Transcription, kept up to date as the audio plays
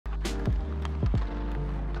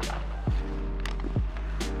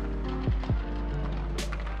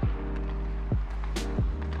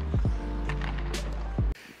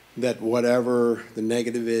that whatever the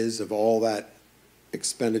negative is of all that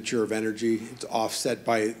expenditure of energy, it's offset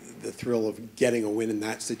by the thrill of getting a win in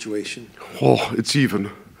that situation? Oh, it's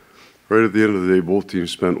even. Right at the end of the day, both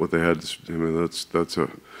teams spent what they had. I mean, that's a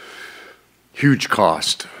huge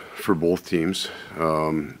cost for both teams.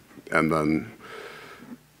 And then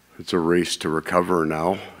it's a race to recover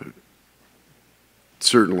now.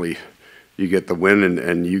 Certainly, you get the win,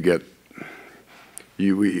 and we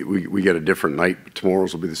get a different night.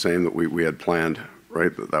 Tomorrow's will be the same that we had planned,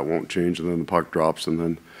 right? That won't change, and then the puck drops, and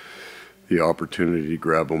then the opportunity to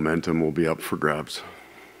grab momentum will be up for grabs.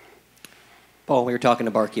 Paul, we were talking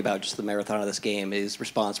to Barkey about just the marathon of this game. His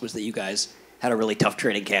response was that you guys had a really tough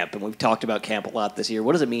training camp, and we've talked about camp a lot this year.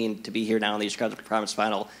 What does it mean to be here now in the Eastern Conference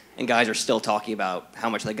Final, and guys are still talking about how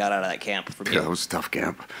much they got out of that camp from you? Yeah, it was a tough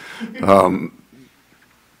camp.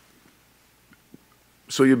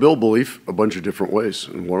 So you build belief a bunch of different ways,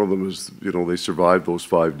 and one of them is, they survived those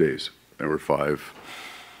 5 days. There were 5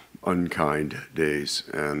 unkind days,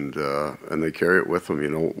 and they carry it with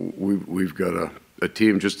them. We've got a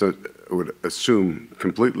team, just I would assume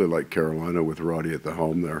completely like Carolina with Roddy at the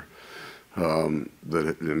helm there. We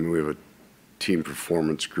have a team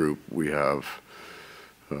performance group. We have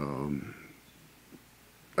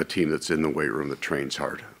a team that's in the weight room that trains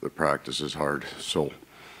hard, that practices hard. So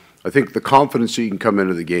I think the confidence you can come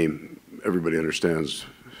into the game, everybody understands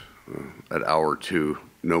at hour 2,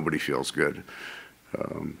 nobody feels good.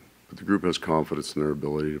 But the group has confidence in their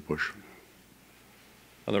ability to push.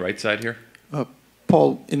 On the right side here.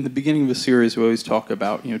 Paul, in the beginning of the series, we always talk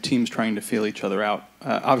about teams trying to feel each other out.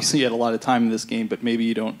 Obviously, you had a lot of time in this game, but maybe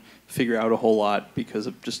you don't figure out a whole lot because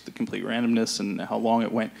of just the complete randomness and how long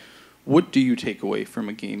it went. What do you take away from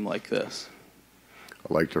a game like this?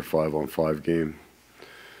 I liked our 5-on-5 game.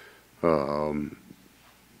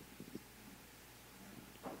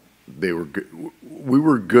 They were good. We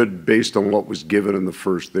were good based on what was given in the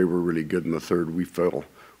first. They were really good in the third.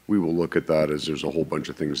 We will look at that as there's a whole bunch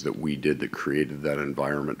of things that we did that created that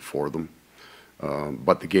environment for them.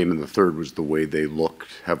 But the game in the third was the way they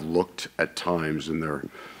have looked at times in their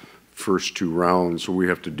first 2 rounds. So we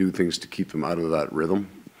have to do things to keep them out of that rhythm.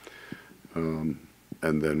 And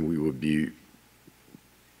then we would be,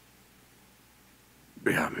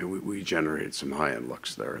 we generated some high-end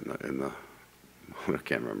looks there in the I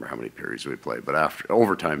can't remember how many periods we played, but after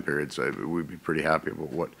overtime periods, we'd be pretty happy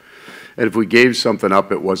about what. And if we gave something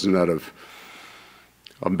up, it wasn't out of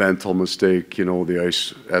a mental mistake. The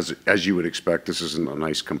ice, as you would expect, this isn't an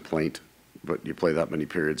ice complaint, but you play that many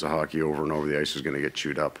periods of hockey over and over, the ice is going to get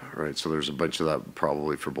chewed up, right? So there's a bunch of that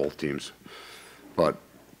probably for both teams, but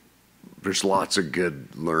there's lots of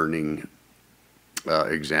good learning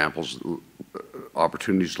examples,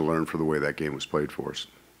 opportunities to learn for the way that game was played for us.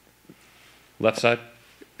 Left side.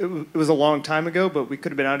 It was a long time ago, but we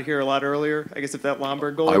could have been out of here a lot earlier. I guess if that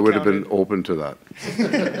Lomberg goal I would have been open to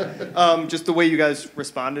that. Just the way you guys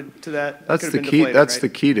responded to that. That's the key. That's the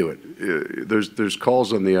key to it. There's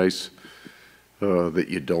calls on the ice that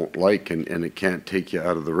you don't like, and it can't take you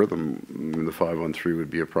out of the rhythm. I mean, the 5-on-3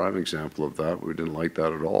 would be a prime example of that. We didn't like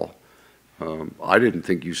that at all. I didn't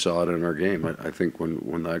think you saw it in our game. I think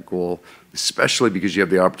when that goal, especially because you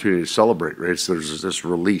have the opportunity to celebrate, right? So there's this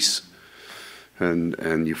release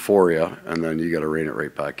and euphoria, and then you got to rein it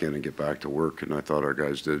right back in and get back to work. And I thought our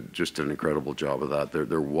guys did just an incredible job of that.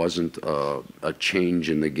 There wasn't a change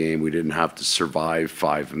in the game. We didn't have to survive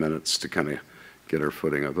 5 minutes to kind of get our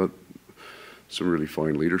footing. I thought some really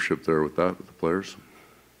fine leadership there with that, with the players.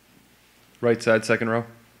 Right side, second row.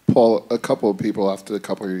 Paul, a couple of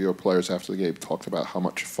your players after the game talked about how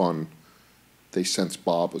much fun they sensed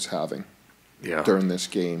Bob was having during this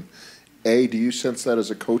game. A, do you sense that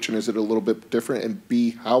as a coach, and is it a little bit different? And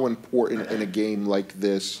B, how important in a game like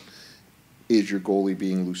this is your goalie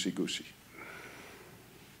being loosey-goosey?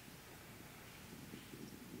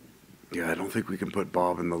 Yeah, I don't think we can put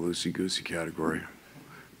Bob in the loosey-goosey category.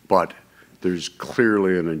 But there's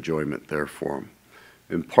clearly an enjoyment there for him.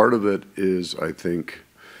 And part of it is, I think,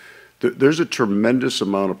 there's a tremendous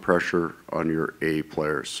amount of pressure on your A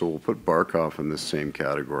players. So we'll put Barkov in this same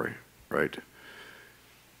category, right?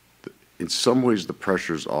 In some ways, the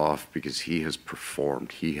pressure's off because he has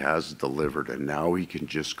performed, he has delivered, and now he can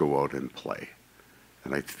just go out and play.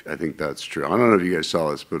 And I think that's true. I don't know if you guys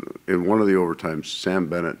saw this, but in one of the overtimes, Sam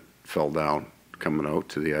Bennett fell down coming out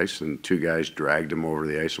to the ice, and 2 guys dragged him over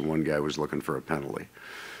the ice, and 1 guy was looking for a penalty.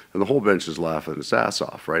 And the whole bench is laughing its ass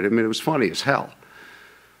off, right? I mean, it was funny as hell.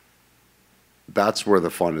 That's where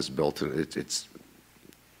the fun is built, and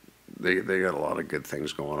they got a lot of good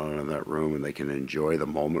things going on in that room, and they can enjoy the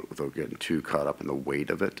moment without getting too caught up in the weight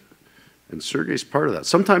of it. And Sergei's part of that.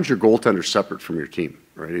 Sometimes your goaltender's separate from your team,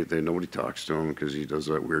 right? Nobody talks to him because he does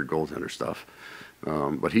that weird goaltender stuff.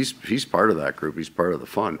 But he's part of that group. He's part of the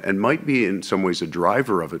fun, and might be in some ways a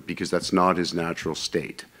driver of it because that's not his natural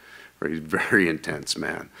state. Right? He's a very intense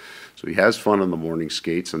man. So he has fun on the morning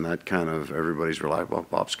skates, and that kind of everybody's reliable. Well,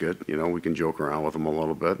 Bob's good. You know, we can joke around with him a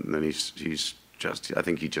little bit, and then he's just. I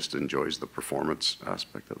think he just enjoys the performance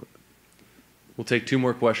aspect of it. We'll take 2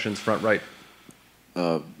 more questions, front right.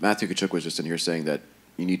 Matthew Tkachuk was just in here saying that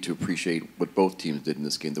you need to appreciate what both teams did in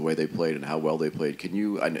this game, the way they played and how well they played. Can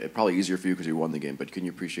you, and probably easier for you because you won the game, but can you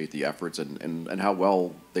appreciate the efforts and how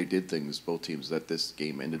well they did things, both teams, that this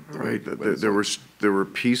game ended the right. way There were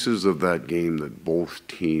pieces of that game that both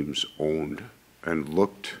teams owned and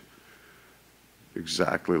looked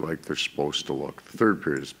exactly like they're supposed to look. The third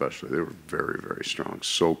period especially, they were very, very strong,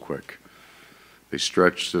 so quick. They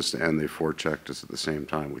stretched us and they forechecked us at the same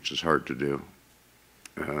time, which is hard to do.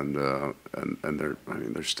 And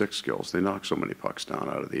their stick skills. They knock so many pucks down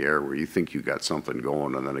out of the air where you think you got something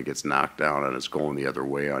going, and then it gets knocked down and it's going the other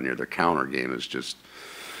way on you. Their counter game is just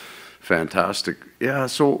fantastic. Yeah.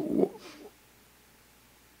 So,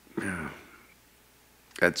 yeah.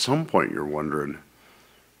 At some point, you're wondering.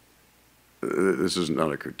 This is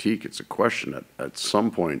not a critique; it's a question. At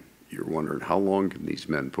some point, you're wondering how long can these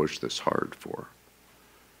men push this hard for,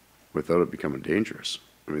 without it becoming dangerous.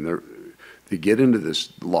 I mean, they get into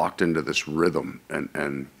this, locked into this rhythm,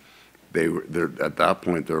 and they're at that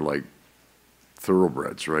point they're like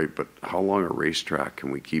thoroughbreds, right? But how long a racetrack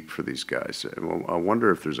can we keep for these guys? Well, I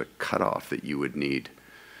wonder if there's a cutoff that you would need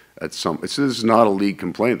at some. This is not a league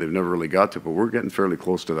complaint; they've never really got to, but we're getting fairly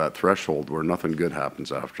close to that threshold where nothing good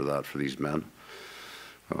happens after that for these men.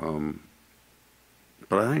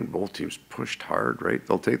 But I think both teams pushed hard, right?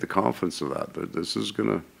 They'll take the confidence of that. This is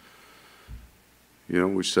gonna. You know,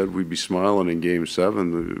 we said we'd be smiling in Game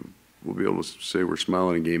 7. We'll be able to say we're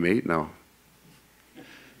smiling in Game 8 now.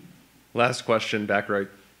 Last question, back right.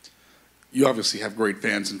 You obviously have great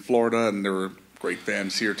fans in Florida, and there were great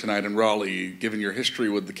fans here tonight in Raleigh. Given your history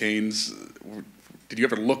with the Canes, did you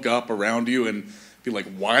ever look up around you and be like,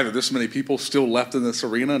 why are there this many people still left in this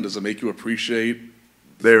arena? And does it make you appreciate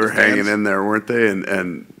They were hanging in there, weren't they?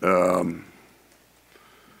 And the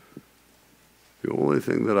only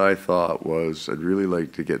thing that I thought was I'd really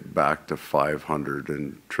like to get back to 500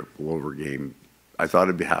 and triple over game. I thought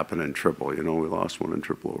it'd be happening in triple. You know, we lost one in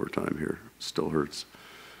triple overtime here. Still hurts.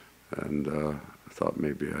 And I thought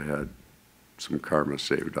maybe I had some karma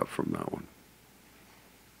saved up from that one.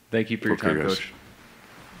 Thank you for your time, guys. Coach.